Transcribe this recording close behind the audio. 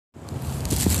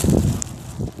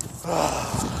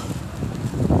God.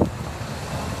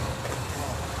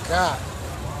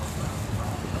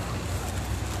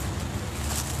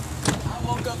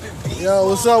 Yo,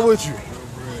 what's up with you?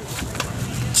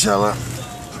 Chillin'.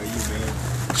 How you,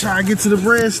 man? Trying to get to the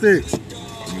breadsticks.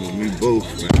 You and me both,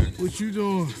 man. What you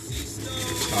doing?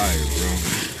 Tired, bro.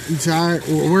 You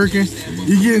tired? Working?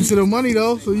 You getting to the money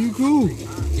though, so you cool.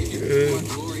 Yeah.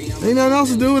 Ain't nothing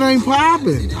else to do. It ain't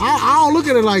popping. I don't look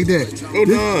at it like that. Oh,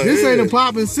 no. This ain't a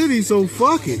popping city, so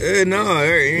fuck it. Hey, no,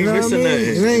 ain't You know what I missing mean?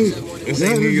 nothing. It ain't. This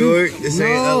ain't New York. This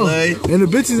ain't LA. And the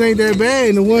bitches ain't that bad.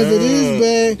 And the ones that is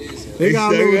bad, they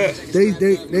got a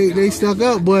little. They stuck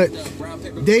up, but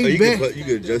they bad. You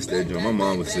could adjust that, John. My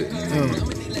mom was sitting there.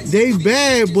 They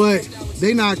bad, but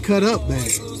they not cut up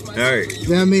bad. All right. You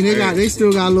know what I mean? They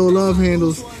still got little love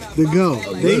handles to go.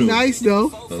 They nice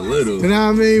though. A little. You know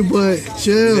what I mean? But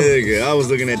chill. Nigga, I was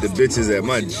looking at the bitches at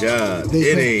my job.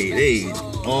 They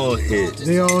all hit.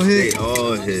 They all hit. They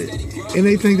all hit. And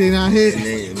they think they not hit.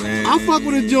 Man. I fuck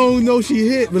with a Joe who knows she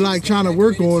hit, but like trying to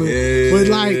work on it. Yeah. But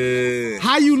like,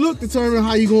 how you look determine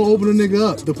how you gonna open a nigga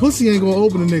up. The pussy ain't gonna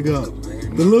open a nigga up.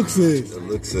 The looks is.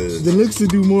 The looks to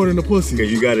do more than the pussy. Cause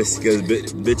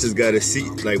bitches gotta see,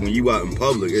 like when you out in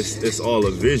public, it's all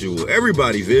a visual.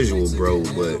 Everybody visual, bro,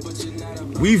 but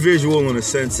we visual in the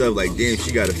sense of like, damn,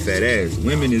 she got a fat ass.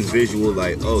 Women is visual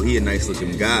like, oh, he a nice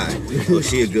looking guy. Oh,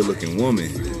 she a good looking woman.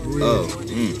 Oh,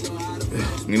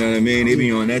 You know what I mean? They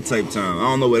be on that type time. I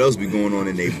don't know what else be going on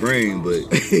in their brain, but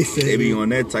they be on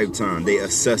that type time. They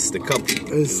assess the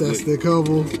couple. Assess the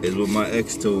couple. Is what my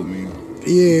ex told me.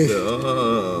 Yeah. So,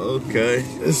 oh, okay.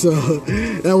 So,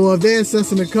 well, if they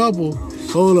assessing the couple,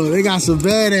 hold on, they got some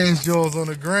badass Joes on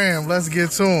the gram. Let's get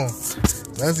to them.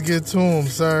 Let's get to them,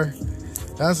 sir.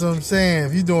 That's what I'm saying.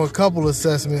 If you doing couple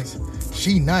assessments,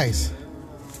 she nice.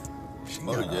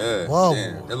 Oh yeah. Whoa.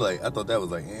 Damn. Like, I thought that was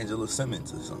like Angela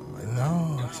Simmons or something like that.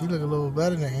 No, she look a little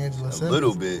better than Angela Simmons. A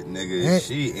little bit, nigga.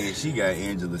 She got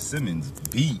Angela Simmons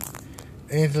beat.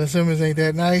 Angela Simmons ain't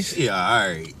that nice? Yeah,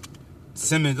 alright.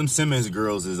 Them Simmons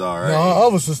girls is alright. No, her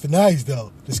other sister nice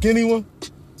though. The skinny one?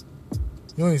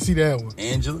 You don't even see that one.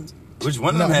 Angela? Which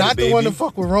one of No, them had not a baby? the one that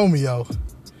fuck with Romeo.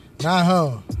 Not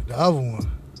her. The other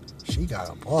one. She got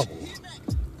a bubble.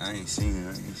 I ain't seen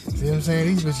her. See what I'm saying?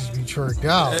 These bitches be tricked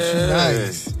out. Yeah. She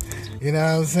nice. You know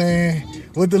what I'm saying?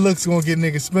 What the looks gonna get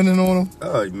niggas spinning on them?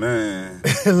 Oh, man.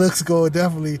 Looks gonna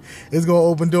definitely, it's gonna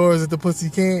open doors that the pussy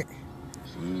can't.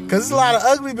 Cause there's a lot of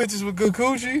ugly bitches with good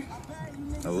coochie.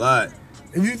 A lot.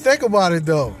 If you think about it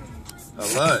though. A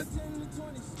lot.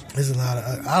 There's a lot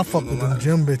of, I fuck with them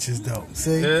gym bitches though.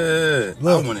 See? Yeah.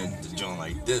 Look. I wanted to join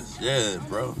like this. Yeah,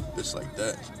 bro. Bitch like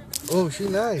that. Oh, she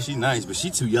nice. She nice, but she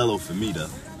too yellow for me though.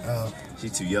 Oh. She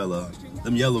too yellow.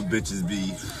 Them yellow bitches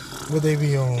be... What they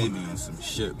be on? They be on some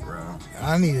shit, bro.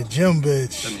 I need a gym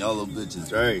bitch. Them yellow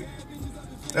bitches, right?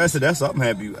 That's I'm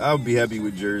happy. I would be happy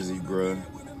with Jersey, bro.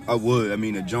 I would. I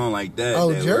mean, a joint like that.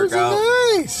 Oh, that Jersey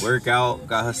nice. Work out,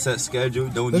 got her set schedule.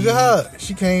 Don't Look need, at her.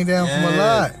 She came down from a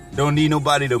lot. Don't need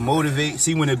nobody to motivate.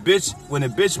 See, when a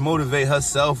bitch motivate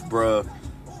herself, bro,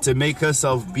 to make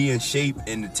herself be in shape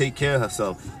and to take care of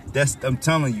herself, I'm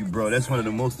telling you, bro, that's one of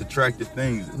the most attractive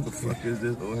things. What the fuck is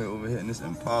this over here? And this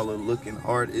Impala looking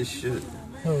hard as shit.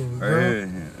 Oh, right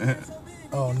here.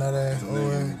 Oh, nut ass.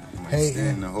 Oh,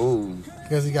 hating the hole.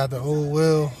 Because he got the old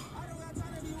wheel.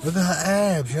 Look at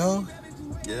her abs, yo.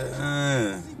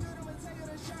 Yeah.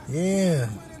 Yeah.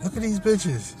 Look at these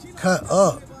bitches. Cut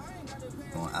up.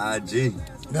 On IG.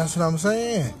 That's what I'm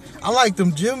saying. I like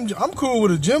them gym. I'm cool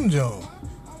with a gym joint.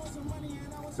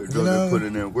 So you put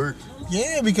in that work.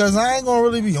 Yeah, because I ain't gonna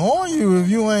really be on you if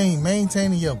you ain't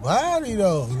maintaining your body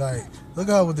though. Like, look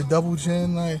at her with the double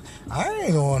chin. Like, I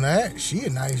ain't on that. She a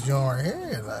nice joint right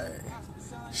here. Like,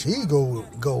 she go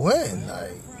in.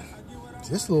 Like,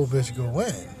 this little bitch go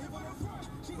in.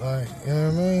 Like, you know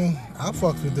what I mean? I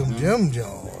fucked with them gym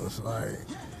joints. Like,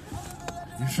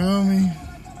 you feel me?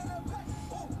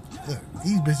 Look,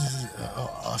 these bitches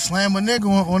slam a nigga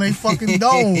on they fucking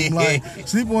dome. Like,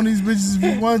 sleep on these bitches if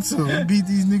you want to. Beat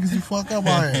these niggas the fuck up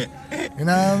out here. You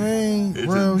know what I mean?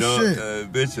 Real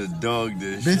shit. Bitch a dog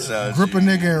this bitch shit. Grip a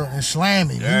nigga and slam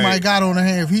him. He might got on her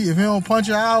hand. If he don't punch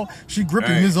her out, she grip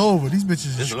him. It's over. These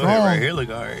bitches are strong. Right here look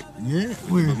alright. Yeah.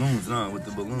 With the balloons, with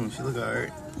the balloons, she look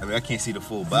alright. I mean, I can't see the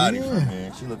full body from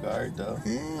here. She look alright though.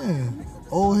 Yeah.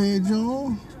 Old head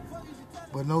Joan,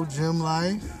 but no gym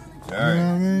life. You know what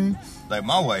I mean? Like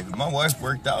my wife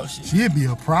worked out. She'd be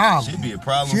a problem. She'd be a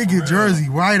problem. She'd get Jersey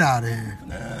right out of here.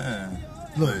 Yeah.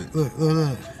 Look.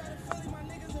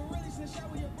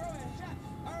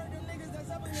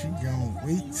 She gon'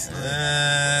 wait.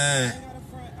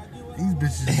 These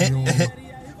bitches be on.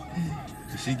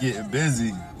 She getting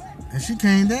busy. And she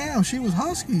came down. She was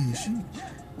husky. She,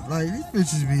 like, these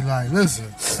bitches be like, listen,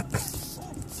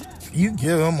 you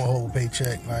give them a whole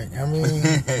paycheck. Like, I mean,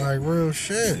 like, real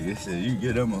shit. Like I said, you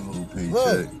get them a whole paycheck.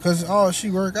 Look, because all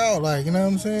she work out, like, you know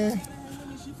what I'm saying?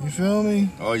 You feel me?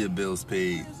 All your bills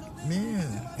paid.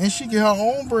 Man. And she get her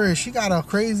own bread. She got a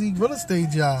crazy real estate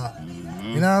job.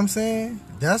 Mm-hmm. You know what I'm saying?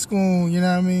 That's going, you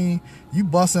know what I mean? You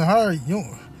busting her,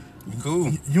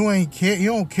 Cool. You ain't care.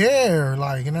 You don't care,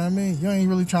 like, you know what I mean. You ain't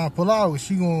really trying to pull out. If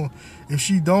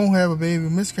she don't have a baby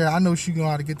miscarriage, I know she gonna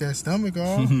have to get that stomach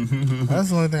off. That's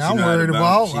the only thing I'm worried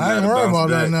about. I ain't worried about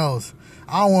nothing else.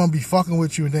 I don't want to be fucking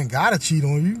with you and then gotta cheat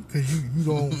on you because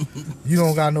you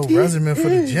don't got no regimen for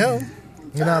the gym.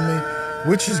 You know what I mean?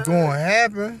 Which is gonna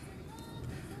happen.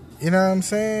 You know what I'm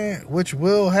saying? Which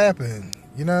will happen.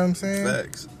 You know what I'm saying?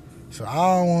 Facts. So I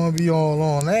don't want to be all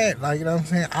on that. Like, you know what I'm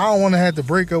saying? I don't want to have to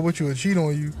break up with you and cheat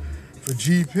on you for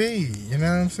GP. You know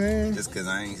what I'm saying? Just because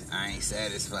I ain't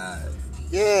satisfied.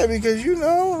 Yeah, because, you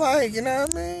know, like, you know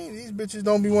what I mean? These bitches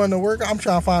don't be wanting to work. I'm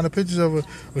trying to find the pictures of her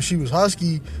when she was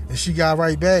husky and she got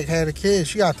right back, had a kid.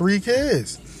 She got 3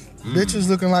 kids. Bitches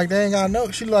looking like they ain't got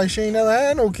no. She like she ain't never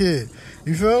had no kid.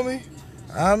 You feel me?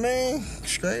 I mean,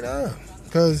 straight up.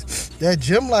 Because that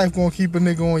gym life going to keep a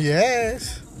nigga on your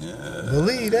ass. Yeah.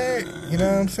 Believe that. You know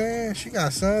what I'm saying? She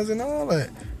got sons and all that.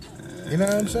 You know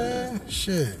what I'm saying?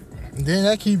 Shit. And then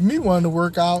that keep me wanting to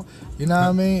work out. You know what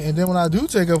I mean? And then when I do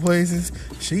take her places,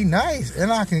 she nice.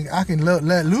 And I can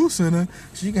let loose in her.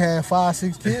 She can have 5,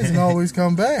 6 kids and always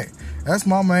come back. That's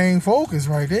my main focus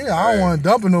right there. I don't want to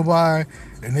dump nobody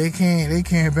and they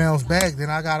can't bounce back. Then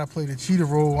I gotta play the cheater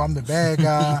role. I'm the bad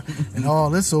guy and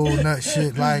all this old nut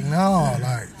shit. Like, no,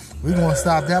 like, we gonna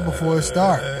stop that before it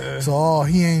start. So,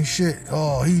 he ain't shit.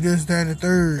 He this, that, and the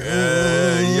third.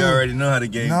 You already know how the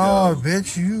game goes. goes. No,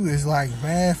 bitch, you is like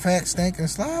bad, fat, stinking,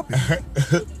 sloppy.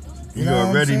 You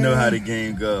already know how the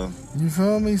game go. You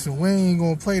feel me? So we ain't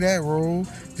gonna play that role.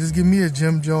 Just give me a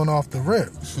Jim Jones off the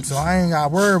rip. So I ain't got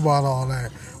to worry about all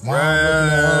that. Why I'm looking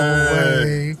the other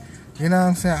way. You know what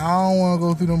I'm saying? I don't want to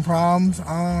go through them problems.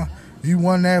 You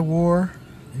won that war.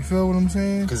 You feel what I'm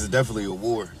saying? Because it's definitely a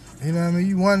war. You know what I mean?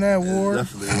 You won that war.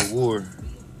 It's definitely a war.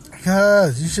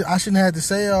 Because I shouldn't have to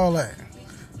say all that.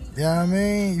 You know what I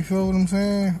mean? You feel what I'm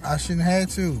saying? I shouldn't have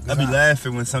to. I be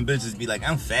laughing when some bitches be like,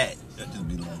 I'm fat. I just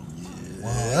be like, yeah.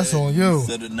 Well, that's on you.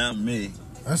 Said it, not me.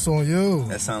 That's on you.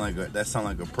 That sound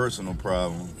like a personal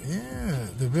problem. Yeah,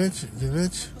 the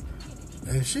bitch.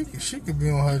 And she could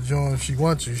be on her joint if she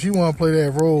wants to. She want to play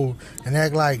that role and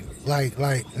act like, you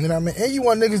know what I mean? And you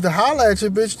want niggas to holler at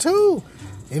your bitch too.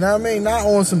 You know what I mean? Not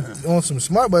on some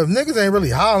smart, but if niggas ain't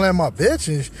really hollering at my bitch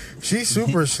and she's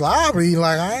super sloppy,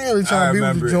 like, I ain't really trying to be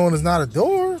with the joint that's not a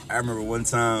door. I remember one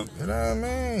time, you know what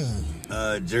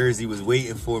I mean? Jersey was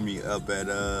waiting for me up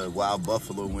at Wild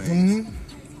Buffalo Wings.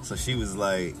 Mm-hmm. So she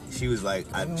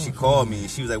called me and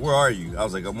she was like, where are you? I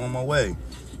was like, I'm on my way.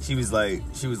 She was like,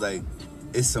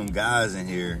 it's some guys in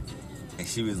here. And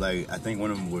she was like, I think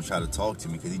one of them will try to talk to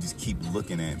me because he just keep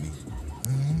looking at me.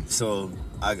 Mm-hmm. So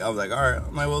I was like, all right.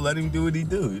 I'm like, well, let him do what he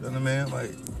do. You know what I mean?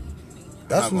 Like,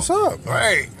 that's what's up.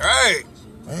 Right.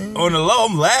 Man. On the low,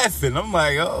 I'm laughing. I'm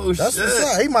like, oh, that's shit.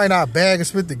 What's up. He might not bag and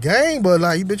spit the game, but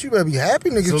like, bitch, you better be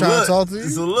happy niggas trying to talk to you.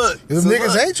 So look. If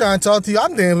niggas ain't trying to talk to you,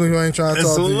 I'm damn sure you ain't trying to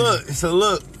talk to you. So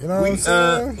look. You know what I'm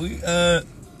saying?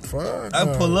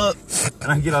 I pull up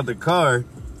and I get out the car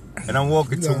and I'm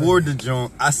walking toward the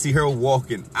joint. I see her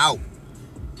walking out.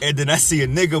 And then I see a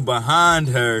nigga behind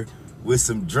her with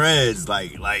some dreads, the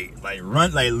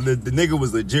nigga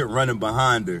was legit running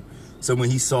behind her. So when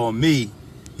he saw me,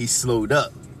 he slowed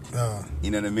up.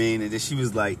 You know what I mean? And then she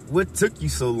was like, what took you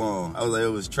so long? I was like, it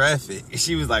was traffic. And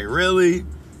she was like, really?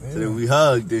 Yeah. So then we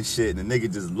hugged and shit, and the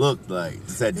nigga just looked like,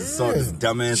 saw this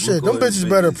dumbass shit. look. Them bitches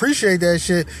better appreciate that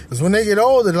shit, because when they get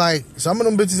older, like, some of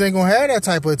them bitches ain't gonna have that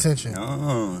type of attention. You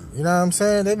know what I'm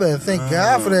saying? They better thank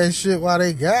God for that shit while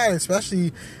they got it,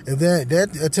 especially if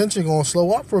that attention gonna slow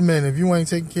up for a minute if you ain't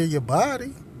taking care of your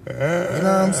body. You know what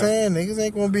I'm saying? Niggas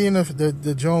ain't gonna be in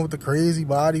the joint with the crazy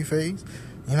body face.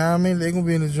 You know what I mean? They gonna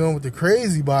be in the joint with the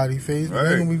crazy body face. Right.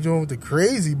 They gonna be joint with the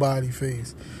crazy body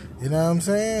face. You know what I'm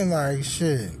saying? Like,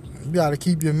 shit. You gotta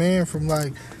keep your man from,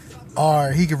 like,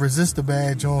 or he can resist the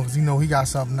bad joint because, you know, he got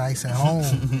something nice at home.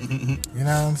 You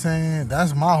know what I'm saying?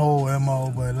 That's my whole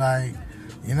MO. But, like,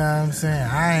 you know what I'm saying?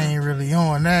 I ain't really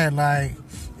on that. Like,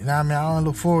 you know what I mean? I don't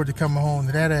look forward to coming home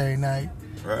to that every night.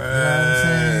 Right. You know what I'm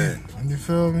saying? You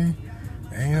feel me?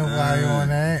 Ain't nobody on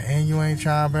that. And you ain't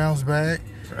trying to bounce back.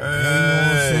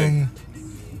 Right.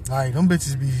 Like, them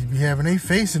bitches be having their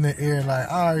face in the air, like,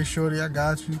 all right, shorty, I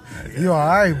got you. You all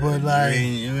right, but like, you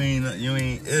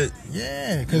ain't it.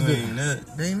 Yeah, because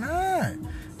they not.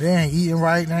 They ain't eating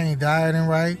right, they ain't dieting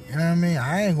right. You know what I mean?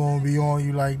 I ain't gonna be on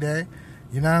you like that.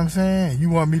 You know what I'm saying? You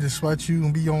want me to sweat you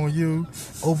and be on you,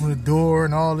 open the door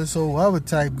and all this old other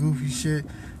type goofy shit.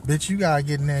 Bitch, you gotta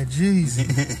get in that Jeezy.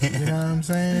 You know what I'm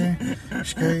saying?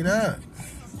 Straight up.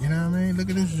 You know what I mean? Look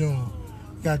at this joint.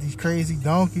 Got these crazy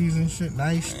donkeys and shit,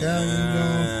 nice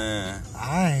stallion.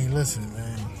 I ain't listening,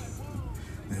 man.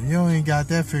 If you ain't got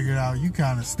that figured out, you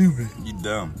kind of stupid. You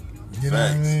dumb. You know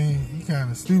what I mean? You kind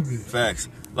of stupid. Facts.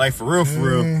 Like, for real.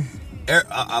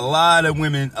 A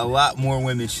lot more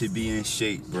women should be in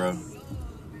shape, bro.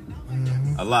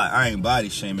 Mm-hmm. A lot. I ain't body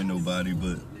shaming nobody,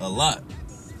 but a lot.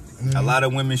 Mm-hmm. A lot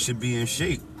of women should be in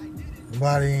shape.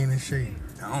 Body ain't in shape.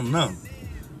 I don't know.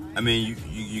 I mean,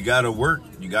 you gotta work.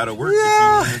 You gotta work if you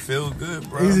want to feel good,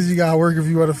 bro. He said you gotta work if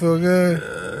you want to feel good.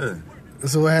 Yeah.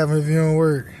 So what happens if you don't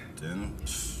work? Then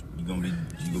you gonna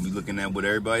be looking at what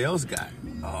everybody else got.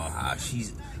 Oh, how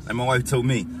she's like my wife told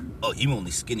me. Oh, you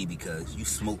only skinny because you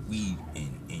smoke weed and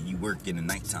you work in the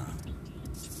nighttime.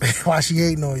 Why she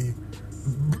hating on you?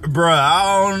 Bruh,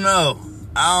 I don't know.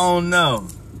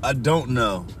 I don't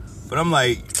know. But I'm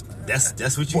like,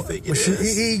 that's what you think it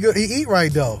is. He eat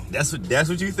right though. That's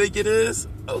what you think it is?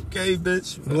 Okay,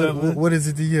 bitch. What is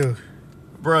it to you?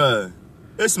 Bruh,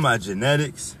 it's my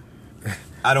genetics.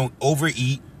 I don't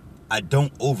overeat. I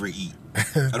don't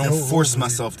force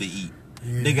myself to eat.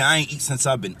 Yeah. Nigga, I ain't eat since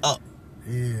I've been up.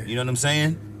 Yeah. You know what I'm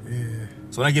saying? Yeah.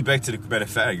 So when I get back to the matter of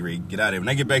fact, get out of here. When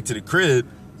I get back to the crib,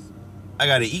 I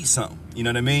gotta eat something. You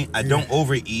know what I mean? I don't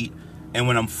overeat. And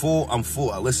when I'm full, I'm full.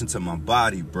 I listen to my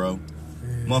body, bro.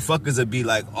 Yeah. Motherfuckers would be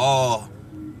like, oh,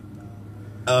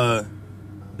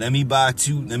 let me buy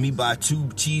two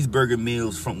cheeseburger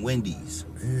meals from Wendy's.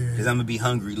 Because I'm gonna be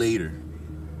hungry later.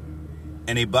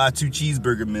 And they buy 2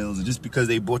 cheeseburger meals, and just because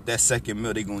they bought that second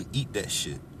meal, they gonna eat that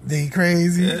shit. They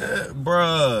crazy? Yeah,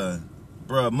 bruh,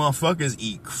 motherfuckers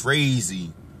eat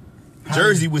crazy.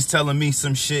 Jersey was telling me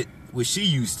some shit what she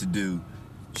used to do.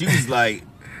 She was like,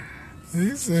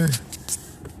 he said,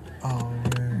 oh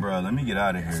man, bro, let me get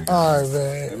out of here. All right,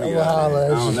 man. I'm gonna holler at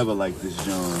you. I don't never like this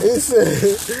joint. He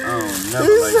said, I don't never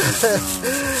like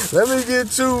this joint. Let me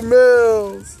get 2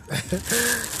 meals.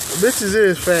 Bitches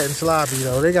is fat and sloppy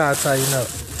though. They gotta tighten up.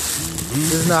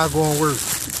 It's not gonna work.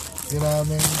 You know what I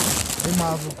mean? They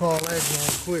might as well call that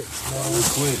joint quits.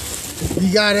 Quit.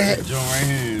 You gotta have joint right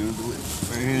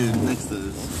here next to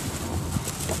this.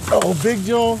 Oh, Big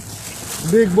John,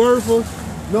 Big Bertha,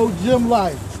 no gym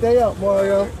life. Stay up,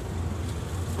 Mario.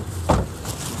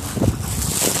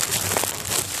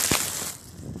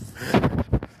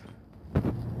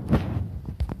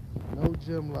 No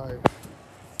gym life.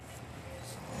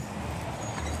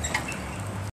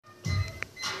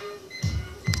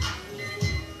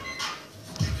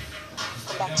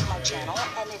 Back to my channel,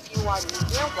 and if you are new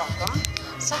here, welcome.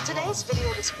 So today's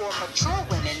video is for mature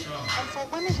women and for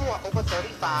women who are over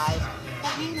 35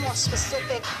 who need more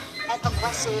specific and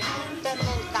aggressive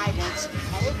feminine guidance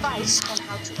and advice on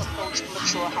how to approach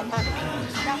mature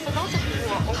hypergamy. Now, for those of you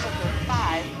who are over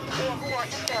 35 or who are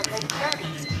in their late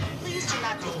 30s, please do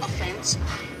not take offense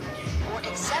or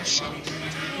exception to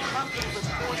being lumped in with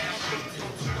 40 and 50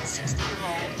 and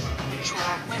 60-year-old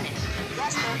mature women.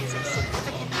 Yes, there is a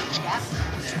significant age gap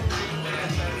between being in your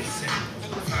 30s and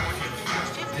your 40s and your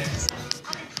 50s.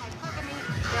 But in hypergamy,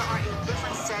 there are a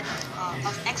different set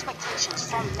of expectations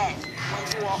from men when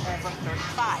you are over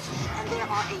 35. And there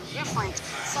are a different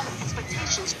set of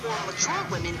expectations for mature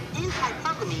women in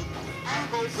hypergamy,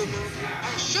 angle women,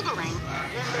 and sugaring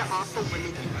than there are for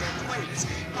women in their 20s.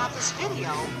 Now, this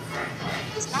video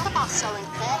is not about selling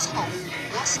false hope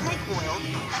or snake oil,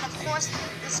 and of course,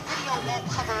 this video won't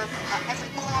cover every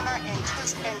corner and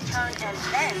twist and turn and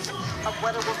bend of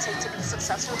what it will take to be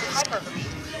successful with hypergamy.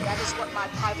 That is what my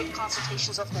private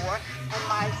consultations are for, and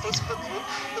my Facebook group,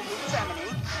 The New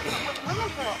Feminine. With women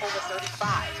who are over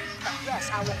 35,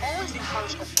 yes, I will always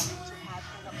encourage a woman to have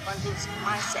an abundance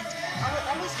mindset. I will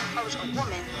always encourage a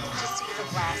woman to see the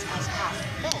glass as half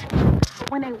full. But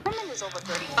when a woman is over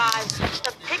 35,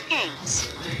 the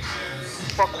pickings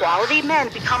for quality men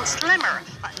become slimmer,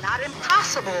 but not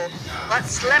impossible, but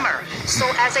slimmer. So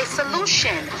as a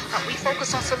solution, we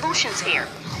focus on solutions here.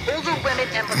 Older women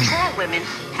and mature women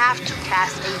have to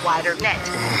cast a wider net.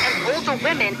 And older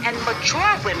women and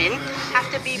mature women have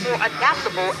to be more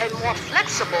adaptable and more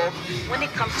flexible when it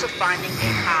comes to finding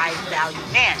a high-value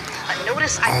man.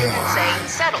 Notice I didn't say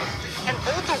settle. And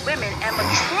older women and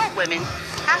mature women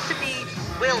have to be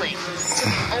willing to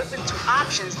be open to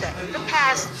options that in the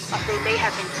past they may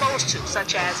have been closed to,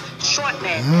 such as short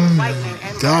men, white men,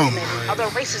 and black men, and other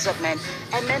races of men,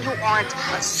 and men who aren't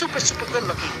super good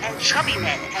looking, and chubby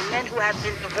men, and men who have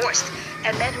been divorced,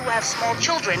 and men who have small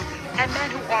children, and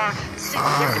men who are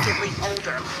significantly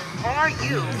older. Are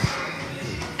you,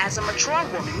 as a mature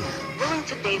woman, willing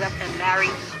to date up and marry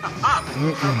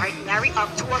up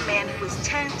to a man who is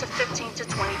 10 to 15 to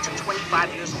 20 to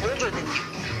 25 years older than you?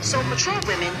 So mature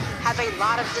women have a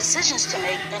lot of decisions to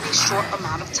make in a short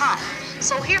amount of time.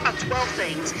 So here are 12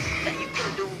 things that you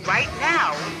can do right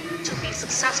now to be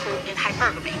successful in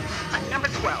hypergamy. Number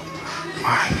 12,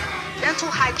 dental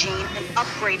hygiene and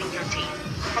upgrading your teeth.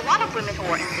 A lot of women who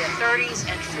are in their 30s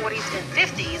and 40s and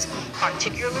 50s,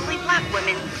 particularly black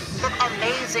women, look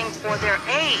amazing for their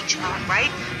age,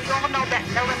 right? We all know that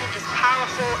melanin is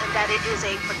powerful and that it is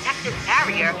a protective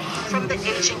barrier from the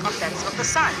aging effects of the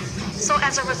sun. So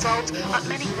as a result,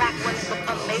 many black women look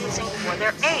amazing for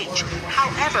their age.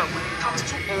 However, when it comes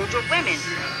to older women,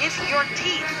 if your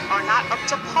teeth are not up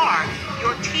to par,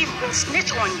 your teeth will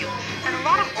snitch on you. And a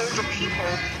lot of older people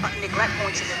neglect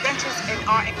going to the dentist and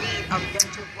are in need of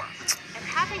dental work. And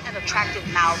having an attractive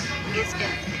mouth is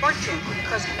important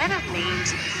because men of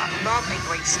means love a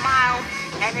great smile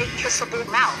and a kissable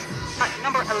mouth.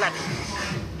 Number 11.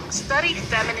 Study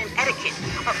feminine etiquette.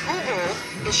 Google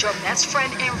is your best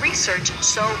friend in research,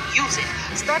 so use it.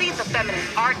 Study the feminine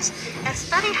arts and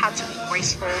study how to be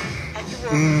graceful, and you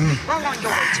will be well on your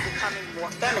way to becoming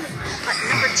more feminine.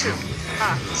 Number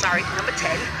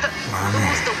 10,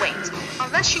 lose the weight.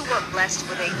 Unless you were blessed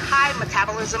with a high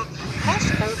metabolism,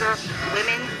 most older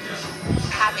women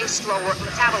have a slower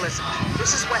metabolism.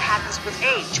 This is what happens with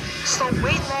age. So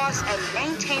weight loss and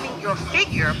maintaining your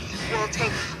figure will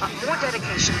take more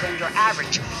dedication than your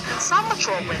average. And some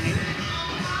mature women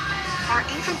are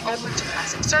even open to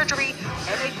plastic surgery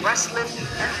and a breast lift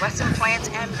and breast implants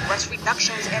and breast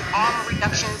reductions and arm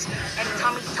reductions and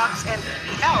tummy tucks and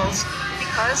BBLs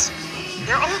because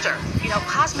they're older.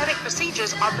 Cosmetic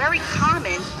procedures are very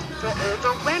common for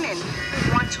older women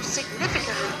who want to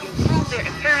significantly improve their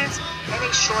appearance in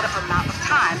a shorter amount of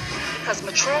time because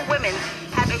mature women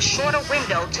have a shorter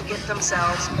window to get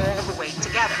themselves all the way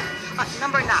together.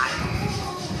 Number 9,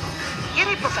 get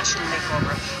a professional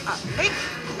makeover.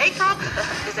 Makeup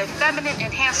is a feminine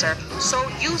enhancer, so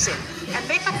use it. And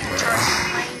makeup can turn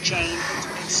plain Jane into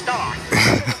a star. So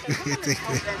if a woman is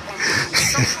hell-bent on being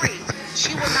so free,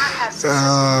 she will not have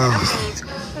successful men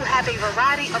who have a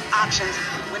variety of options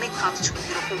when it comes to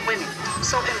beautiful women.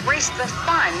 So embrace the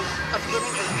fun of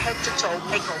getting a head-to-toe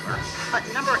makeover.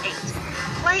 Number 8,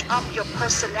 play up your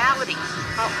personality.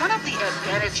 One of the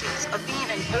advantages of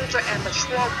being an older and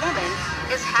mature woman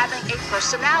is having a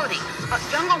personality.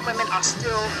 Younger women are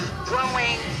still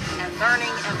growing and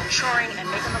learning and maturing and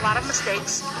making a lot of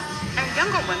mistakes. And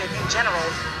younger women in general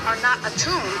are not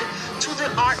attuned to the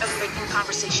art of making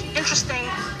conversation interesting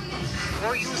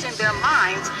or using their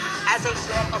minds as a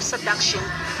form of seduction.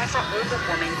 And for older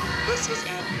women, this is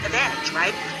an advantage,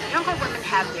 right? Younger women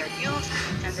have their youth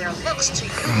and their looks to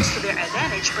use to their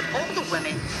advantage, but older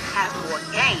women have more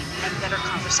game and better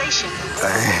conversation. And older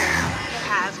women can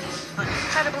have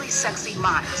incredibly sexy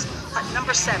minds.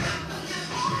 Number 7.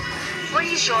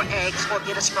 Freeze your eggs or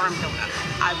get a sperm donor.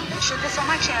 I've mentioned this on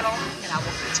my channel, and I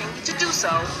will continue to do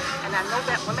so. And I know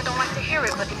that women don't like to hear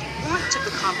it, but if you want to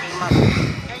become a mother,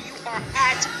 and you are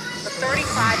at the 35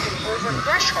 and over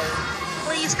threshold,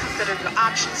 please consider your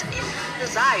options if you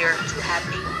desire to have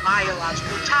a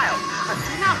biological child.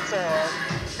 Do not fall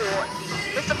for the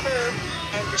mythical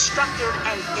and destructive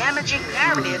and damaging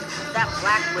narrative that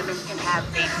black women can have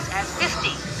babies at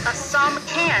 50. Some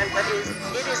can, but it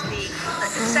is the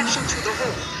exception to the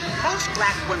rule. Most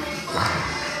black women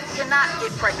cannot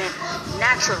get pregnant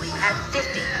naturally at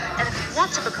 50. And if you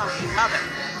want to become a mother,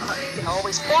 you can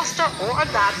always foster or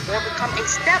adopt or become a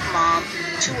stepmom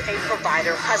to a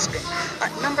provider husband.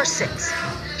 Number 6,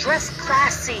 dress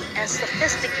classy and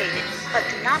sophisticated.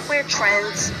 Do not wear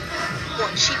trends or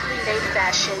cheaply made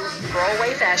fashion,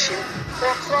 throwaway fashion,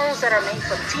 or clothes that are made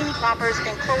for teeny boppers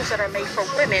and clothes that are made for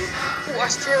women who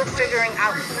are still figuring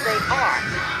out who they are.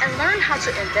 And learn how to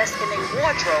invest in a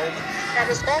wardrobe that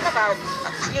is all about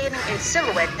creating a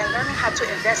silhouette and learning how to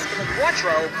invest in a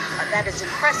wardrobe that is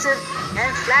impressive and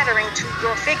flattering to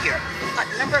your figure.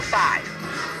 Number 5,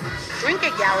 drink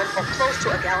a gallon or close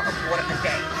to a gallon of water a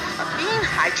day. Being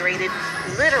hydrated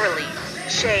literally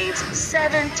shaves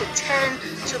 7 to 10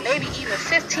 to maybe even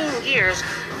 15 years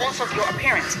off of your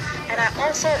appearance. And I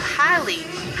also highly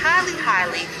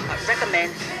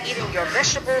recommend eating your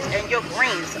vegetables and your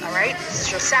greens, all right? This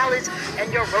is your salads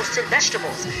and your roasted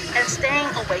vegetables, and staying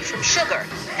away from sugar,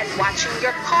 and watching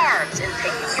your carbs and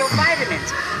taking your vitamins.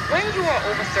 When you are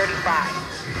over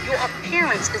 35, your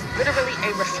appearance is literally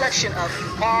a reflection of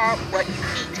you are what you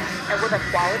eat. And with a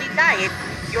quality diet,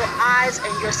 your eyes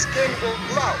and your skin will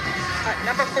glow.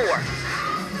 Number 4,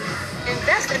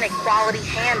 invest in a quality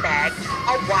handbag,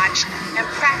 a watch, and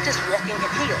practice walking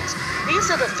in heels. These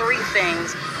are the 3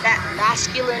 things that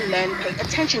masculine men pay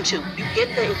attention to. You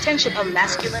get the attention of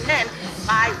masculine men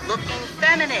by looking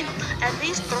feminine. And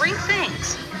these 3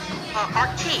 things are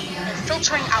key in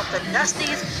filtering out the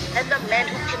dusties and the men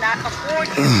who cannot afford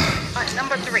you.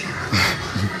 Number 3,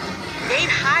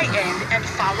 date high end and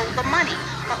follow the money.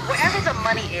 Wherever the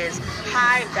money is,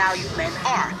 high value men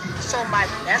are. So my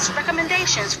best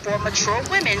recommendations for mature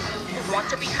women who want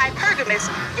to be hypergamous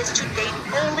is to date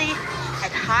only at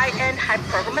high-end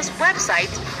hypergamous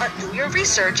websites, do your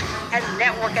research, and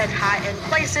network at high-end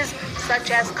places such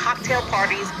as cocktail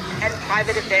parties and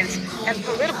private events and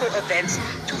political events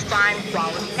to find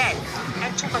quality men.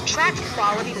 And to attract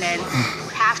quality men, you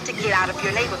have to get out of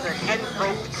your neighborhood and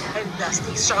broke and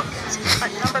dusty circles.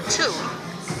 Number 2,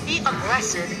 be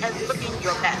aggressive and looking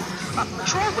your best.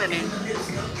 Mature women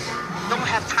don't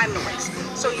have time to waste,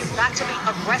 so you've got to be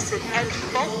aggressive and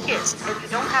focused, and you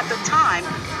don't have the time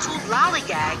to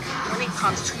lollygag when it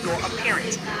comes to your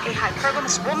appearance. A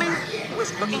hypergamous woman who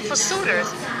is looking for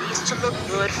suitors needs to look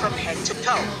good from head to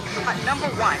toe. Number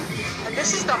 1, and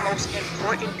this is the most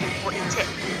important tip,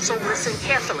 so listen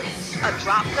carefully.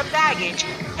 Drop the baggage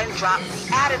and drop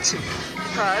the attitude,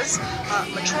 because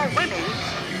mature women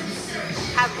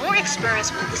have more experience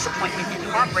with disappointment and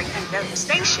heartbreak and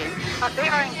devastation. They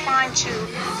are inclined to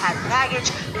have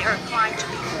baggage, they are inclined to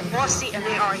be more bossy, and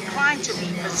they are inclined to be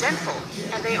resentful,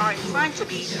 and they are inclined to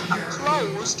be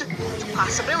closed to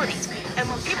possibilities. And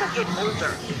when people get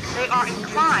older, they are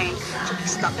inclined to be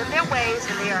stuck in their ways,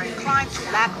 and they are inclined to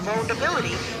lack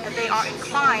vulnerability, and they are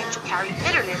inclined to carry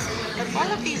bitterness. And all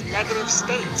of these negative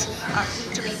states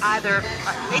need to be either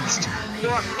mixed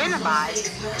or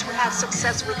minimized to have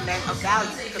success with men of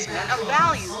value, because men of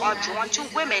value are drawn to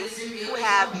women who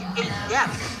have a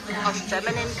depth of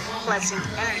feminine, pleasant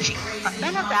energy.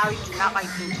 Men of value do not like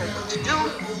being told what to do,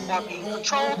 or being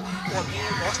controlled, or being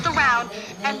bossed around,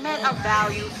 and men of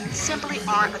value simply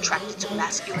aren't attracted to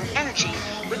masculine energy,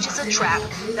 which is a trap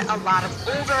that a lot of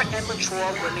older and mature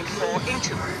women fall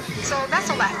into. So that's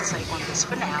all I have to say on this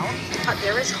for now.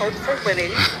 There is hope for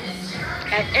women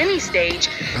at any stage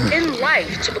in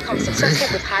life to become successful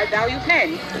with high-value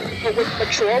men, but with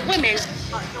mature women,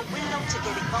 your window to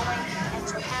get it going and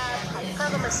to have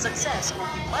hypergamous success will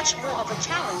be much more of a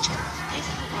challenge if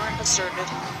you aren't assertive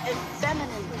and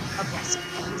femininely aggressive.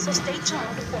 So stay tuned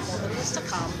for more videos to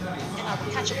come, and I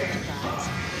will catch up with you guys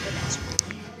in the next one.